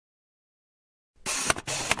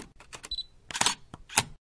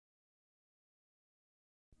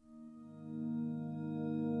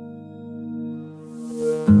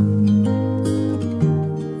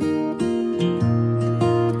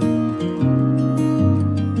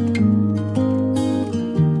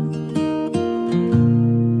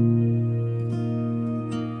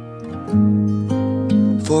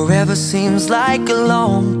Forever seems like a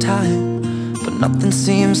long time, but nothing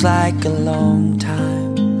seems like a long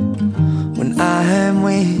time when I'm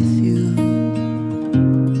with you.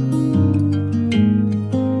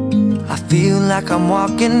 I feel like I'm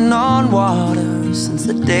walking on water since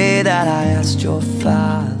the day that I asked your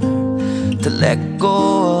father to let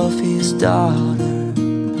go of his daughter.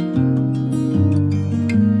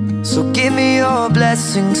 So give me your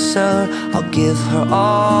blessing, sir, I'll give her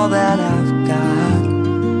all that I've got.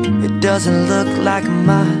 It doesn't look like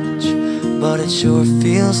much, but it sure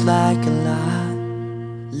feels like a lot.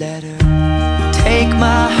 Let her take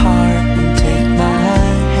my heart and take my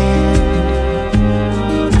hand.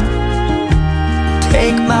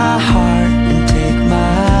 Take my heart and take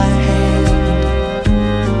my hand.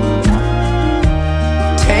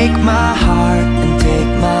 Take my heart and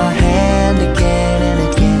take my hand again and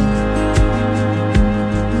again.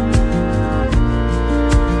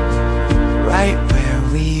 Right where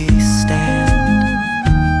we stand.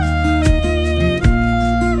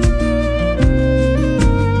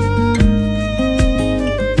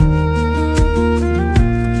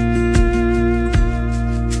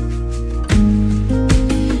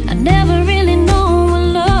 I never really know what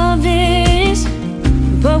love is,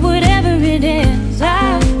 but whatever it is,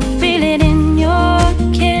 I feel it in your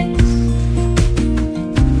kiss.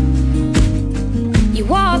 You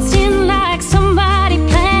waltzed in like somebody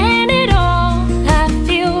planned it all. I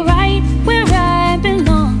feel right where I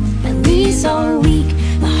belong. My knees are weak,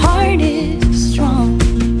 my heart is strong.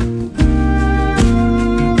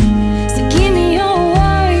 So give me your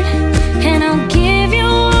word and I'll give you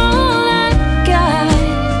all I got.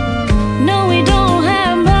 No, we don't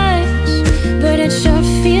have much, but it sure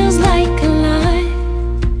feels like a lot.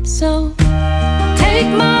 So take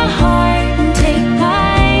my heart